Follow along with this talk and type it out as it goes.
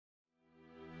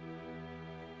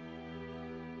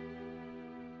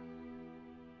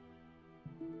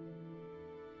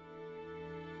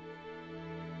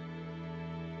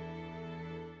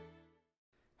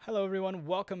Hello everyone,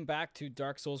 welcome back to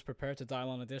Dark Souls Prepare to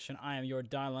Die-lon Edition. I am your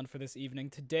Dylon for this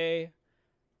evening. Today,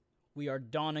 we are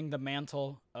donning the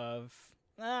mantle of...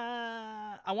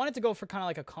 I wanted to go for kind of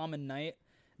like a common knight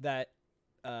that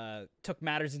took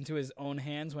matters into his own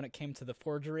hands when it came to the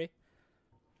forgery.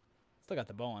 Still got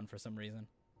the bow on for some reason.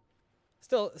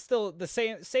 Still the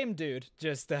same dude,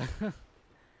 just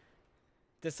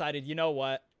decided, you know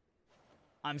what?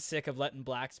 I'm sick of letting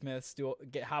blacksmiths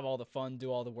have all the fun,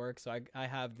 do all the work. So I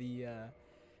have the,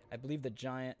 I believe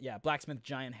the blacksmith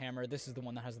giant hammer. This is the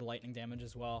one that has the lightning damage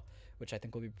as well, which I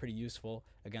think will be pretty useful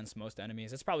against most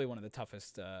enemies. It's probably one of the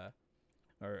toughest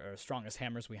or strongest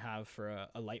hammers we have for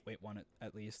a lightweight one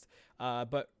at least.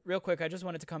 But real quick, I just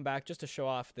wanted to come back just to show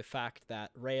off the fact that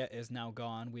Rhea is now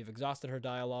gone. We've exhausted her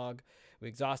dialogue, we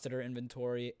exhausted her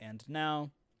inventory, and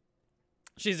now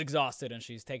she's exhausted and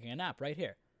she's taking a nap right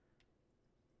here.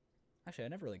 Actually, I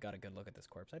never really got a good look at this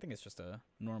corpse. I think it's just a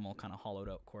normal kind of hollowed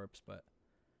out corpse, but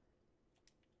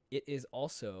it is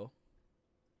also,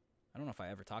 I don't know if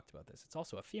I ever talked about this. It's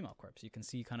also a female corpse. You can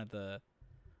see kind of the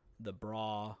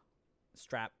bra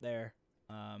strap there,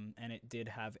 and it did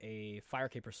have a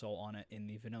Firekeeper soul on it in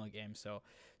the vanilla game. So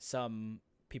some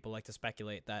people like to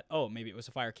speculate that, oh, maybe it was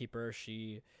a Firekeeper.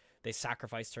 They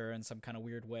sacrificed her in some kind of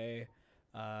weird way.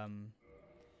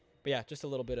 But yeah, just a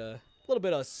little bit of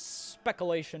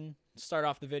speculation to start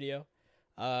off the video.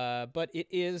 But it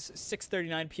is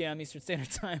 6:39 p.m. Eastern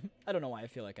Standard Time. I don't know why I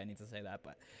feel like I need to say that,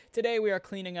 but today we are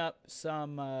cleaning up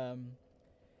some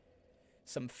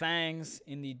fangs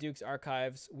in the Duke's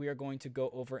archives. We are going to go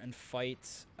over and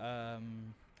fight, or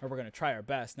we're going to try our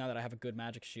best now that I have a good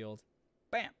magic shield.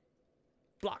 Bam!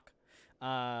 Block.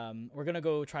 We're going to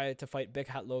go try to fight Big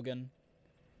Hat Logan,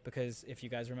 because if you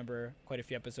guys remember quite a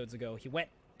few episodes ago, he went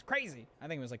crazy. I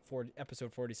think it was like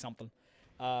episode 40 something.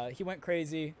 He went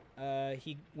crazy.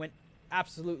 He went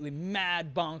absolutely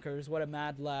mad bonkers. What a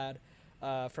mad lad.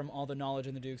 From all the knowledge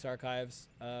in the Duke's archives.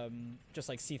 Just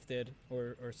like Seath did,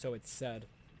 or so it's said.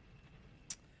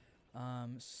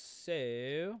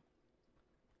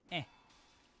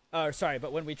 Sorry,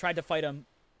 but when we tried to fight him...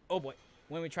 Oh boy.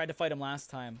 When we tried to fight him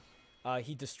last time,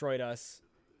 he destroyed us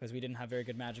because we didn't have very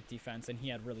good magic defense, and he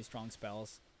had really strong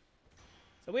spells.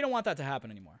 So we don't want that to happen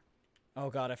anymore.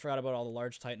 Oh god, I forgot about all the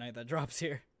large Titanite that drops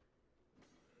here.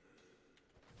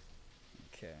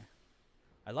 Okay.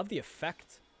 I love the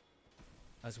effect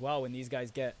as well when these guys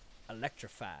get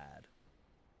electrified.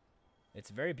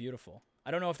 It's very beautiful.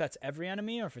 I don't know if that's every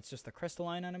enemy or if it's just the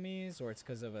crystalline enemies or it's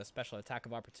because of a special attack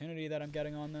of opportunity that I'm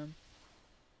getting on them.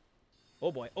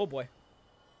 Oh boy, oh boy.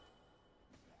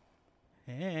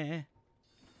 See if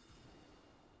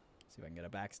I can get a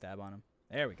backstab on him.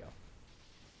 There we go.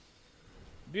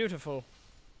 Beautiful.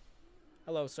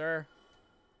 Hello, sir.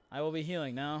 I will be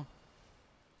healing now.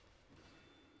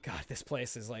 God, this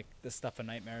place is like the stuff of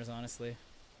nightmares, honestly.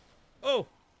 Oh!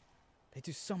 They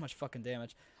do so much fucking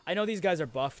damage. I know these guys are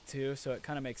buffed too, so it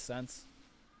kind of makes sense.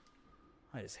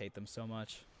 I just hate them so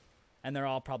much. And they're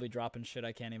all probably dropping shit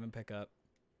I can't even pick up.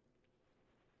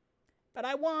 But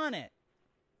I want it!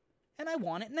 And I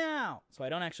want it now! So I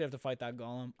don't actually have to fight that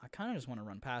golem. I kind of just want to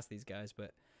run past these guys,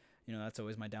 but, you know, that's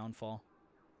always my downfall.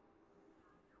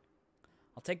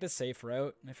 I'll take the safe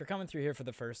route. And if you're coming through here for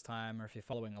the first time, or if you're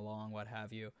following along, what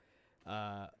have you,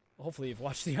 hopefully you've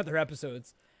watched the other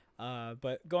episodes.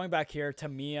 But going back here, to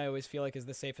me, I always feel like is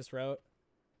the safest route.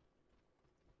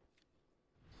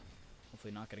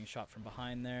 Hopefully not getting shot from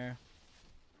behind there.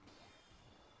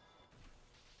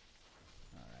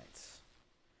 Alright.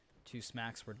 2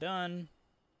 smacks were done.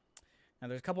 Now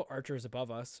there's a couple archers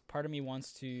above us. Part of me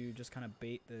wants to just kind of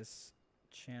bait this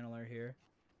channeler here.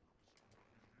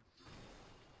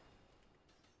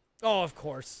 Oh, of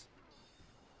course.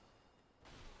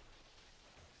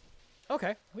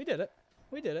 Okay, we did it.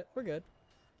 We did it. We're good.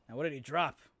 Now, what did he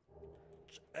drop?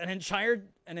 An entire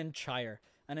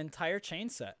chain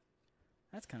set.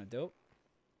 That's kind of dope.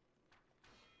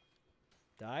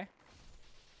 Die.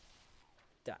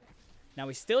 Die. Now,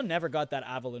 we still never got that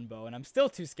Avalon bow, and I'm still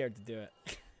too scared to do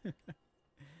it.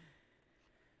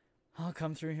 I'll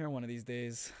come through here one of these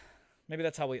days. Maybe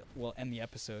that's how we'll end the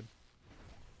episode.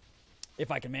 If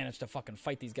I can manage to fucking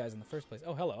fight these guys in the first place.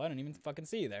 Oh, hello. I didn't even fucking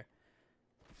see you there.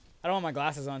 I don't want my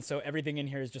glasses on, so everything in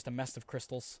here is just a mess of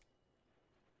crystals.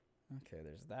 Okay,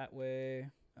 there's that way.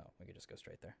 Oh, we could just go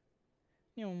straight there.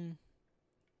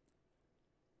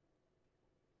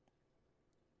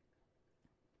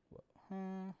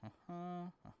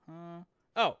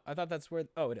 Oh, I thought that's where...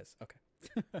 Oh, it is.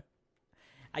 Okay.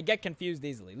 I get confused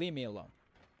easily. Leave me alone.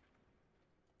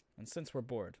 And since we're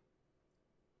bored...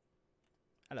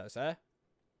 Hello, sir.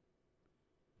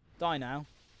 Die now.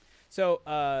 So,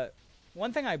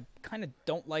 One thing I kind of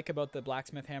don't like about the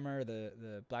blacksmith hammer,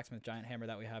 the blacksmith giant hammer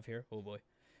that we have here, oh boy,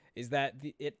 is that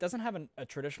it doesn't have a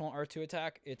traditional R2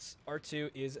 attack. Its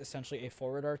R2 is essentially a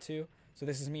forward R2. So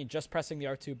this is me just pressing the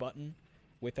R2 button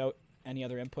without any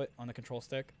other input on the control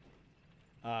stick.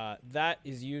 That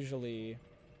is usually,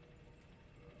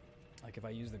 like if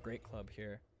I use the Great Club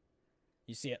here,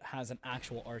 you see it has an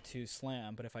actual R2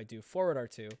 slam, but if I do forward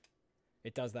R2,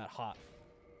 it does that hop.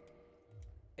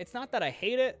 It's not that I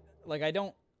hate it. Like I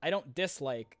don't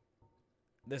dislike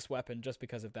this weapon just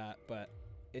because of that, but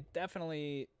it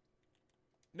definitely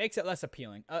makes it less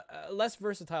appealing. A less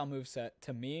versatile moveset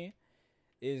to me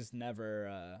is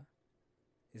never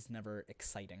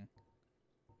exciting.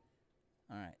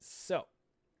 All right, so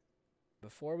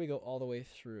before we go all the way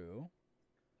through,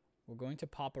 we're going to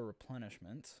pop a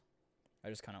replenishment. I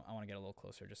want to get a little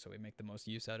closer just so we make the most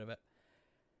use out of it.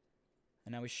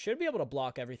 And now we should be able to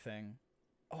block everything.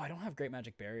 Oh, I don't have Great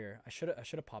Magic Barrier. I should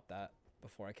have popped that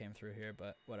before I came through here,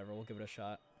 but whatever. We'll give it a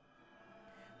shot.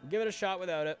 We'll give it a shot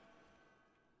without it.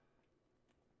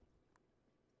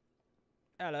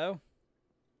 Hello.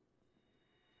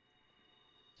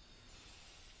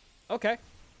 Okay.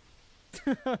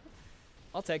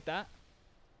 I'll take that.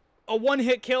 A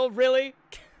one-hit kill, really?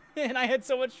 And I had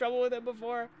so much trouble with it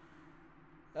before.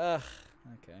 Ugh.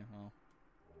 Okay, well.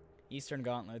 Eastern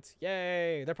Gauntlets.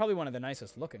 Yay! They're probably one of the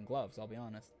nicest looking gloves, I'll be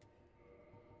honest.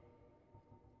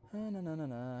 I kind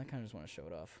of just want to show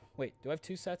it off. Wait, do I have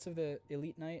two sets of the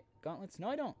Elite Knight Gauntlets? No,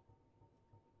 I don't.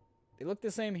 They look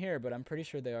the same here, but I'm pretty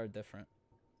sure they are different.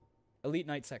 Elite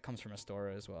Knight set comes from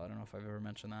Astora as well. I don't know if I've ever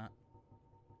mentioned that.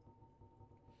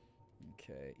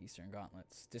 Okay, Eastern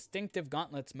Gauntlets. Distinctive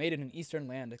gauntlets made in an eastern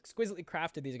land. Exquisitely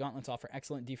crafted, these gauntlets offer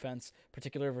excellent defense,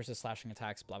 particular versus slashing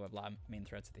attacks, blah, blah, blah, main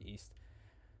threats of the east.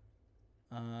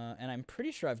 And I'm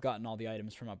pretty sure I've gotten all the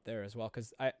items from up there as well,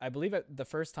 because I believe the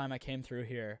first time I came through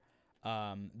here,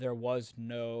 there was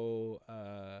no...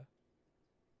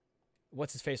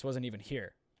 What's-his-face wasn't even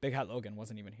here. Big Hat Logan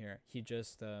wasn't even here. He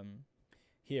just...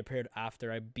 he appeared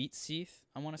after I beat Seath,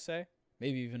 I want to say.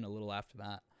 Maybe even a little after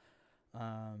that.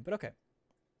 But okay.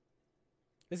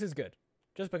 This is good.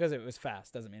 Just because it was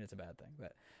fast doesn't mean it's a bad thing.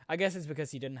 But I guess it's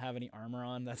because he didn't have any armor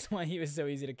on. That's why he was so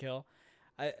easy to kill.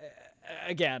 I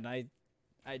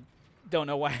don't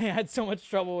know why I had so much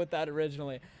trouble with that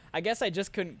originally. I guess I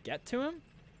just couldn't get to him.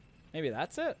 Maybe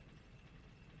that's it.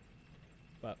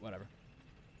 But whatever.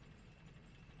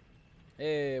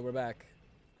 Hey, we're back.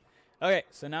 Okay,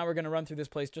 so now we're going to run through this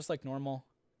place just like normal.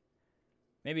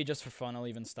 Maybe just for fun, I'll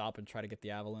even stop and try to get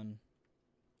the Avalon.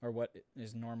 Or what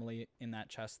is normally in that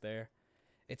chest there.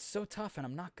 It's so tough, and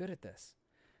I'm not good at this.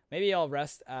 Maybe I'll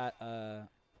rest at...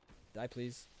 Die,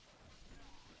 please.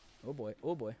 Oh, boy.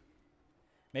 Oh, boy.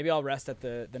 Maybe I'll rest at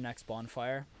the next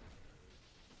bonfire.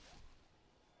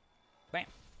 Bam!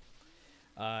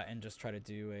 And just try to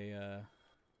do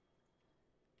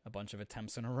a bunch of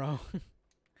attempts in a row.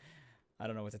 I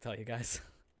don't know what to tell you guys.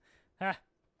 Ah.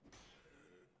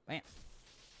 Bam.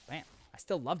 Bam. I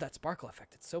still love that sparkle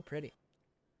effect. It's so pretty.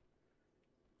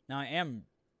 Now, I am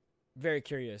very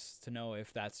curious to know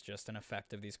if that's just an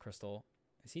effect of these crystal...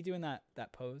 Is he doing that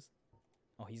pose?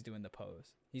 Oh, he's doing the pose.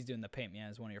 He's doing the paint me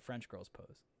as one of your French girls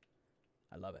pose.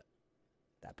 I love it.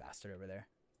 That bastard over there.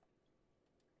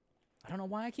 I don't know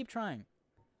why I keep trying.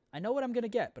 I know what I'm going to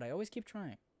get, but I always keep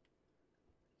trying.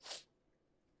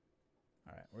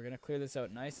 Alright, we're going to clear this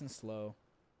out nice and slow.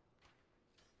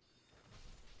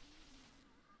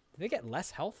 Do they get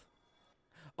less health?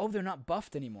 Oh, they're not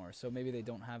buffed anymore, so maybe they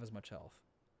don't have as much health.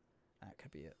 That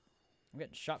could be it. I'm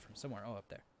getting shot from somewhere. Oh, up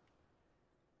there.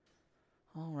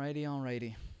 Alrighty,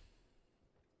 alrighty.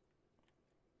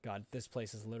 God, this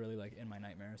place is literally, like, in my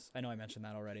nightmares. I know I mentioned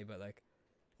that already, but, like...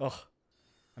 Ugh.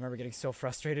 I remember getting so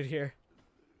frustrated here.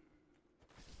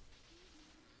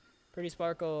 Pretty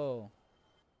sparkle.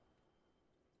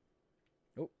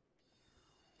 Oh.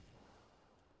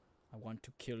 I want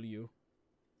to kill you.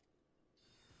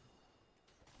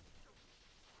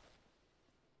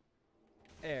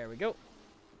 There we go.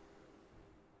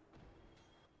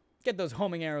 Get those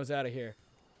homing arrows out of here.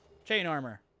 Chain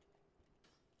armor.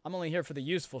 I'm only here for the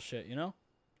useful shit, you know?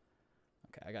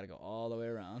 Okay, I gotta go all the way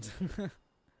around.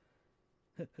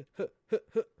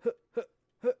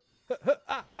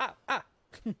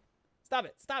 Stop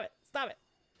it, stop it, stop it.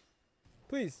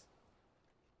 Please.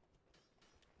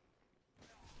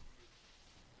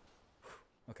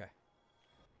 Okay.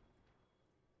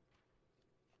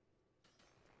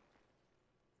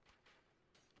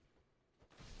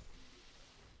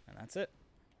 And that's it.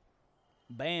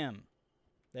 Bam.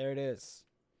 There it is.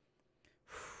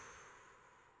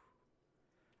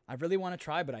 I really want to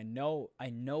try, but I know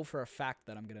for a fact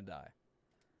that I'm going to die.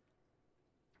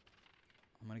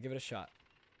 I'm gonna give it a shot.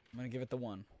 I'm gonna give it the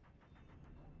one.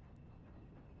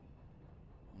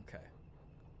 Okay.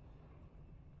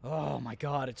 Oh my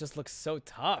god, it just looks so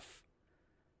tough.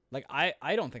 Like,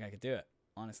 I don't think I could do it,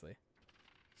 honestly.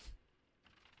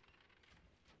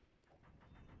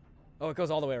 Oh, it goes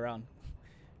all the way around.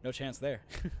 No chance there.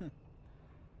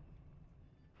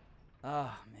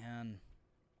 Oh, man.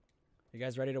 You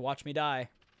guys ready to watch me die?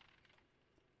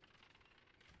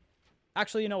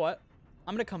 Actually, you know what?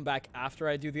 I'm going to come back after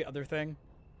I do the other thing.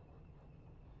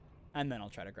 And then I'll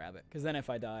try to grab it. Because then if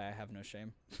I die, I have no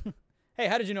shame. Hey,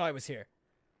 how did you know I was here?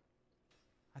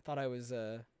 I thought I was,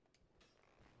 I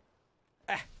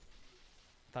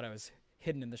thought I was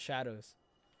hidden in the shadows.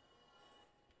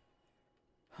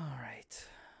 Alright.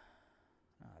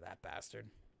 Oh, that bastard.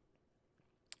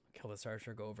 Kill this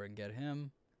archer, go over and get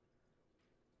him.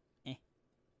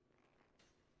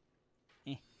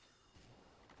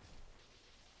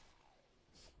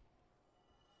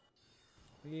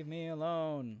 Leave me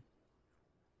alone.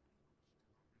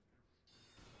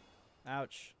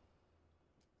 Ouch.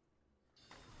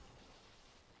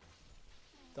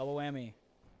 Double whammy.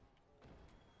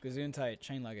 Gazoon-tight,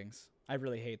 chain leggings. I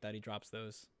really hate that he drops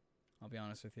those. I'll be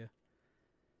honest with you.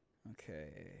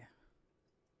 Okay.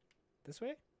 This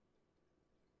way?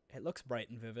 It looks bright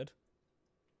and vivid.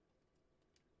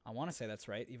 I want to say that's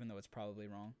right, even though it's probably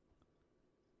wrong.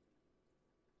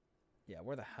 Yeah,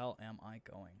 where the hell am I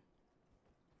going?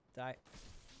 Die.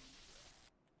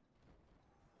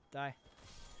 Die.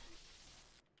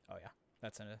 Oh yeah,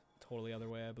 that's in a totally other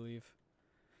way, I believe.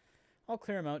 I'll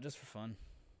clear him out just for fun.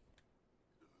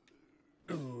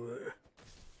 Oh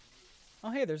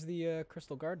hey, there's the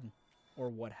crystal garden. Or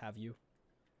what have you.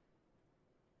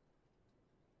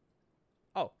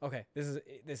 Oh, okay.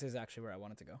 This is actually where I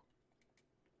wanted to go.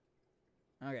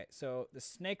 Okay, so the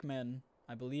snake men,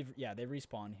 I believe, yeah, they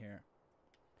respawn here.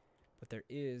 But there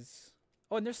is...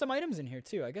 Oh, and there's some items in here,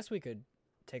 too. I guess we could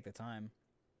take the time.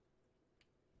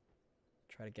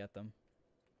 Try to get them.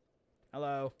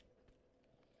 Hello.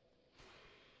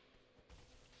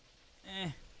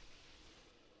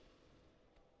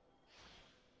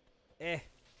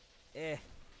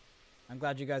 I'm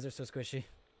glad you guys are so squishy.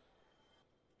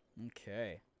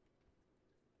 Okay.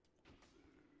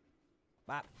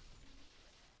 Bop.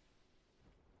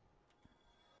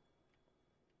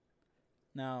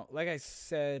 Now, like I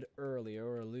said earlier,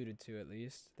 or alluded to at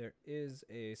least, there is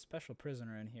a special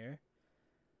prisoner in here.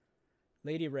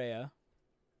 Lady Rhea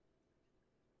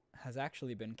has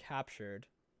actually been captured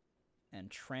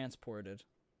and transported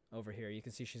over here. You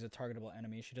can see she's a targetable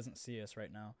enemy. She doesn't see us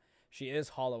right now. She is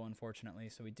hollow, unfortunately,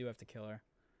 so we do have to kill her.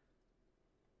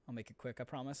 I'll make it quick, I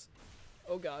promise.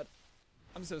 Oh god.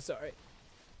 I'm so sorry.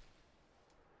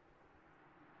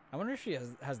 I wonder if she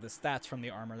has the stats from the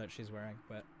armor that she's wearing,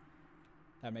 but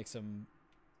that makes some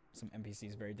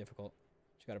NPCs very difficult.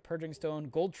 She got a purging stone.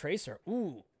 Gold tracer.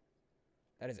 Ooh.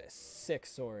 That is a sick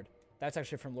sword. That's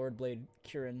actually from Lord Blade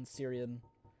Kieran, Syrian,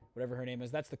 whatever her name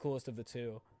is. That's the coolest of the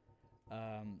two.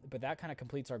 But that kind of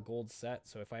completes our gold set,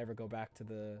 so if I ever go back to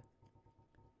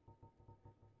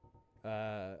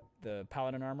the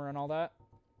paladin armor and all that,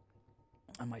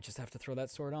 I might just have to throw that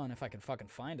sword on if I can fucking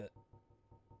find it.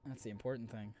 That's the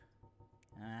important thing.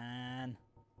 And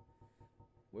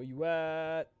where you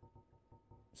at?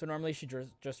 So normally she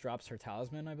just drops her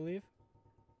talisman, I believe.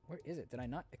 Where is it? Did I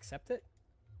not accept it?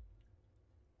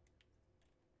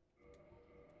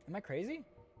 Am I crazy?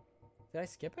 Did I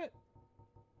skip it?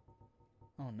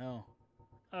 Oh no.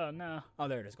 Oh no. Oh,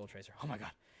 there it is, Gold Tracer. Oh my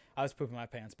god. I was pooping my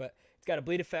pants, but it's got a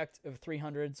bleed effect of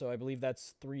 300, so I believe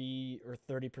that's 3 or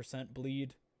 30%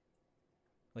 bleed.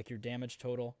 Like your damage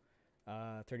total.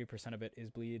 30% of it is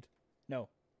bleed. No.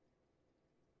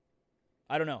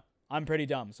 I don't know. I'm pretty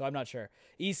dumb, so I'm not sure.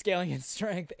 E scaling in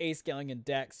strength, A scaling in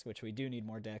dex, which we do need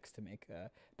more dex to make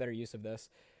better use of this.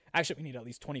 Actually, we need at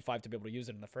least 25 to be able to use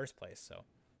it in the first place, so.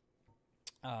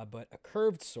 But a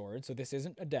curved sword, so this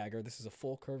isn't a dagger, this is a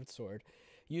full curved sword,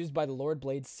 used by the Lord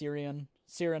Blade Ciaran,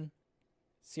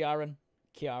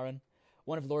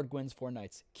 one of Lord Gwyn's 4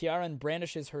 knights. Ciaran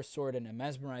brandishes her sword in a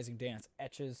mesmerizing dance,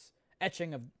 etching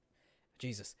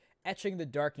the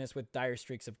darkness with dire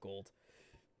streaks of gold.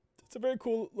 It's a very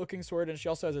cool looking sword, and she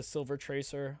also has a silver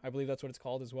tracer, I believe that's what it's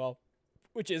called as well,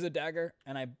 which is a dagger,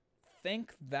 and I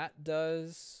think that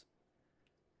does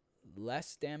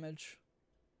less damage.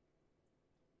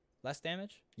 Less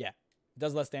damage? Yeah, it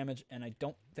does less damage, and I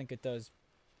don't think it does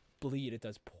bleed, it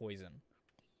does poison,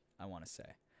 I want to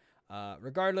say.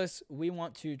 Regardless, we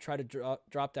want to try to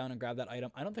drop down and grab that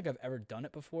item. I don't think I've ever done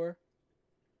it before,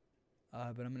 but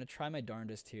I'm going to try my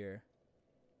darndest here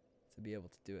to be able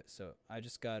to do it. So I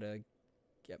just got to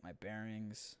get my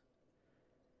bearings.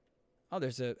 Oh,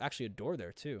 there's actually a door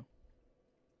there too.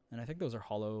 And I think those are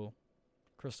hollow,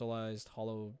 crystallized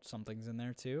hollow somethings in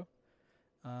there too.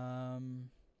 Now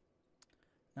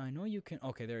I know you can,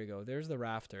 okay, there you go. There's the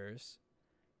rafters,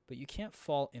 but you can't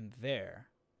fall in there.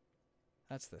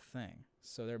 That's the thing.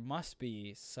 So there must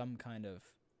be some kind of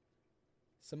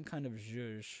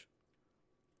zhuzh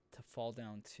to fall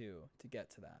down to get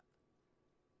to that.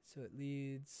 So it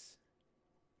leads,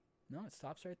 no, it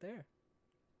stops right there.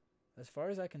 As far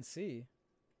as I can see.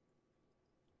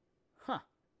 Huh.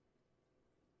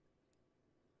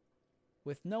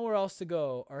 With nowhere else to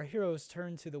go, our heroes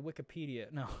turn to the Wikipedia.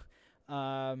 No.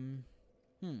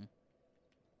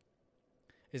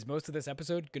 Is most of this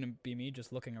episode going to be me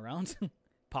just looking around?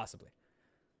 Possibly.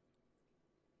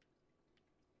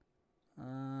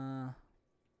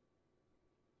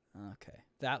 Okay.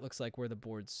 That looks like where the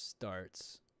board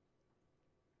starts.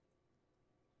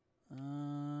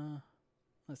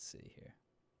 Let's see here.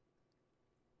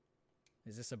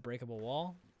 Is this a breakable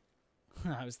wall?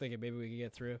 I was thinking maybe we could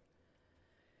get through.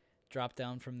 Drop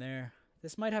down from there.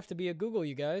 This might have to be a Google,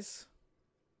 you guys.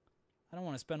 I don't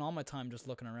want to spend all my time just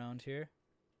looking around here.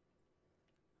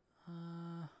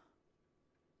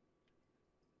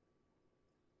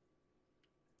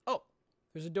 Oh,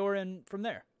 there's a door in from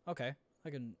there. Okay, I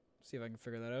can see if I can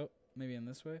figure that out. Maybe in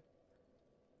this way.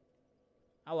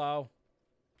 Hello.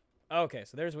 Okay,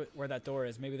 so there's where that door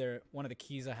is. Maybe one of the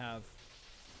keys I have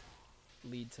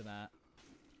lead to that.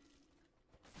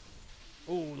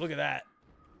 Ooh, look at that.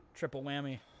 Triple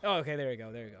whammy. Oh, okay, there you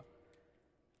go. There you go.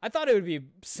 I thought it would be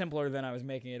simpler than I was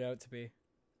making it out to be.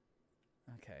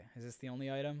 Okay, is this the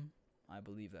only item? I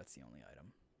believe that's the only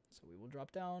item. So we will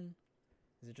drop down.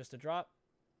 Is it just a drop?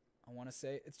 I want to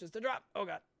say it's just a drop. Oh,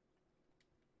 God.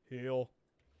 Heal.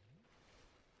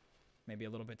 Maybe a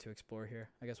little bit to explore here.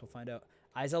 I guess we'll find out.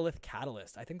 Izalith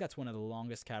Catalyst. I think that's one of the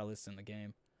longest catalysts in the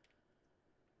game.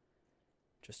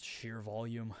 Just sheer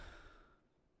volume.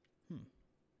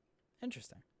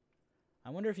 Interesting. I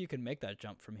wonder if you can make that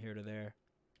jump from here to there.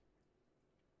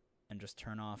 And just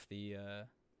turn off the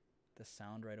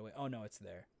sound right away. Oh, no, it's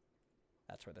there.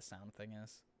 That's where the sound thing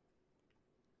is.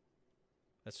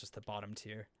 That's just the bottom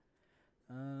tier.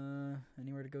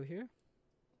 Anywhere to go here?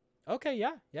 Okay,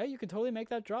 yeah. Yeah, you can totally make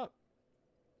that drop.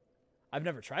 I've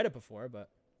never tried it before, but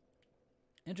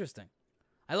interesting.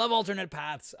 I love alternate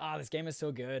paths. Ah, this game is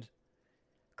so good.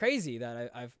 Crazy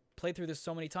that I've played through this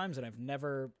so many times and I've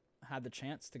never had the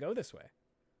chance to go this way.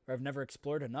 Or I've never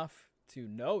explored enough to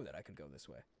know that I could go this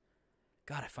way.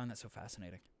 God, I find that so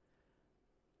fascinating.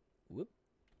 Whoop.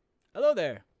 Hello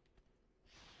there.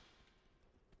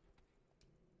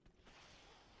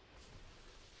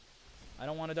 I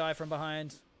don't want to die from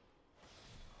behind.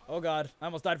 Oh, God. I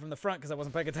almost died from the front because I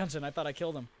wasn't paying attention. I thought I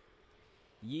killed him.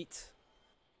 Yeet.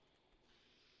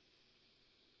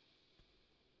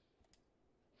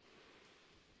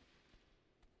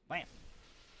 Bam.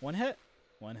 One hit?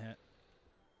 One hit.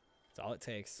 That's all it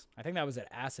takes. I think that was at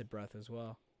acid breath as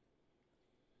well.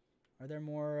 Are there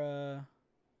more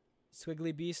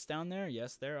squiggly beasts down there?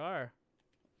 Yes, there are.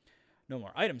 No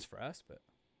more items for us, but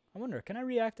I wonder, can I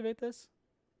reactivate this?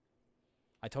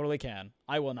 I totally can.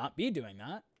 I will not be doing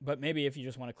that, but maybe if you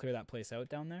just want to clear that place out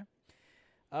down there.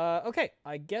 Okay,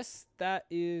 I guess that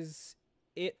is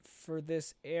it for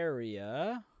this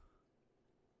area.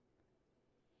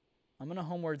 I'm going to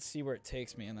homeward see where it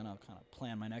takes me, and then I'll kind of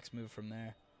plan my next move from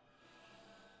there.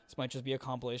 This might just be a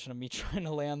compilation of me trying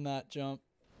to land that jump.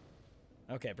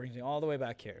 Okay, it brings me all the way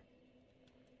back here.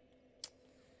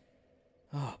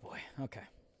 Oh, boy. Okay.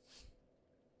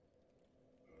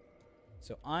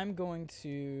 So I'm going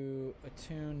to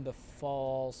attune the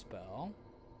fall spell.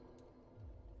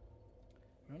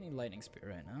 I don't need lightning spear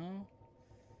right now.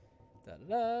 Da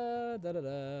da da da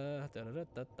da da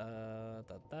da da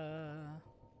da da.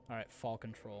 All right, fall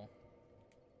control.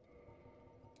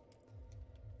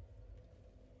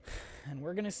 And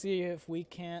we're gonna see if we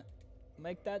can't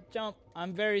make that jump.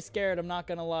 I'm very scared, I'm not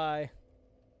gonna lie.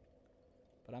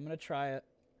 But I'm gonna try it.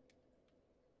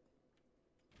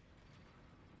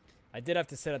 I did have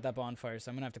to sit at that bonfire,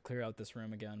 so I'm gonna have to clear out this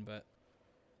room again, but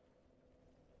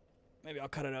maybe I'll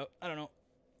cut it out. I don't know.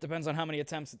 Depends on how many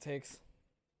attempts it takes.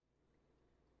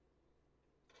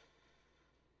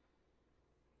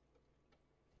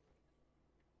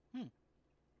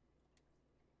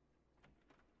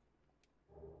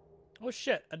 Oh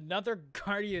shit, another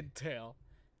Guardian Tail.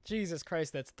 Jesus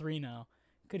Christ, that's 3 now.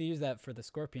 Could have used that for the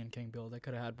Scorpion King build. I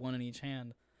could have had 1 in each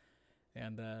hand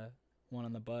and 1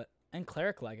 on the butt. And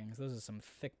Cleric leggings. Those are some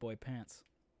thick boy pants.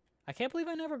 I can't believe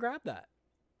I never grabbed that.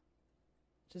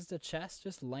 Just a chest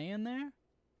just laying there?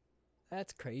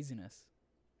 That's craziness.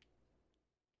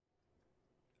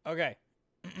 Okay.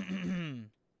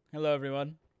 Hello,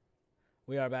 everyone.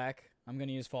 We are back. I'm going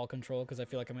to use fall control because I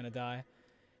feel like I'm going to die.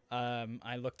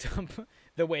 I looked up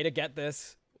the way to get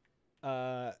this,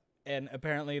 and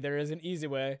apparently there is an easy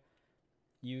way.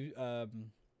 You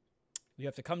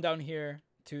have to come down here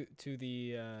to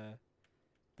the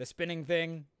spinning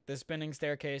thing, the spinning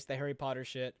staircase, the Harry Potter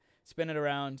shit. Spin it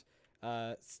around.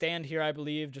 Stand here, I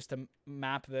believe, just to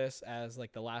map this as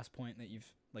like the last point that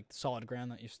you've like the solid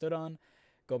ground that you stood on.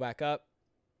 Go back up,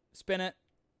 spin it,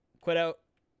 quit out,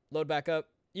 load back up.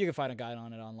 You can find a guide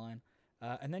on it online.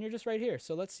 And then you're just right here.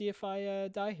 So let's see if I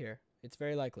die here. It's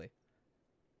very likely.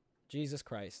 Jesus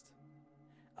Christ.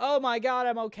 Oh my God,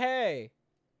 I'm okay.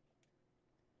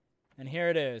 And here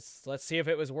it is. Let's see if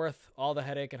it was worth all the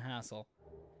headache and hassle.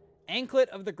 Anklet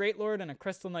of the Great Lord and a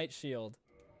Crystal Knight shield.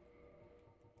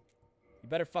 You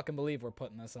better fucking believe we're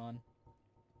putting this on.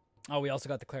 Oh, we also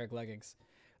got the cleric leggings.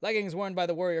 Leggings worn by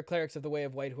the warrior clerics of the Way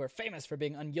of White who are famous for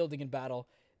being unyielding in battle.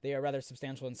 They are rather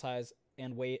substantial in size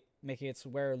and weight, making its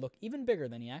wearer look even bigger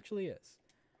than he actually is.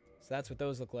 So that's what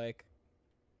those look like.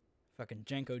 Fucking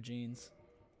Jenko jeans.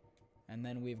 And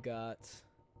then we've got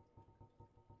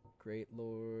Great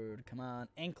Lord. Come on.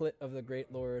 Anklet of the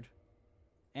Great Lord.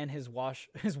 And his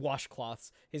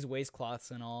washcloths. His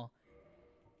waistcloths and all.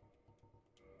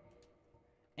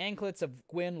 Anklets of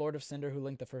Gwyn, Lord of Cinder, who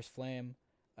linked the first flame.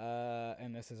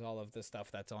 And this is all of the stuff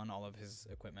that's on all of his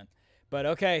equipment. But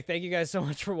okay, thank you guys so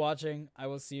much for watching. I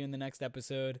will see you in the next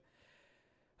episode.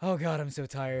 Oh God, I'm so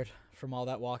tired from all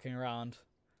that walking around.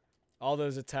 All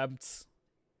those attempts.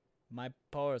 My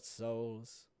poor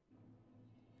souls.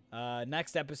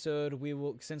 Next episode, we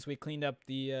will, since we cleaned up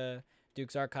the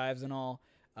Duke's archives and all,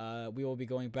 we will be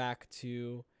going back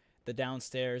to the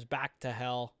downstairs, back to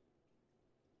hell.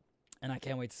 And I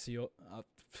can't wait to see you.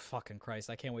 Fucking Christ,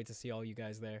 I can't wait to see all you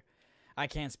guys there. I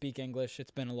can't speak English.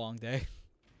 It's been a long day.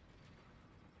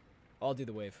 I'll do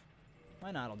the wave.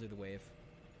 Why not? I'll do the wave.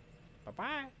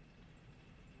 Bye-bye.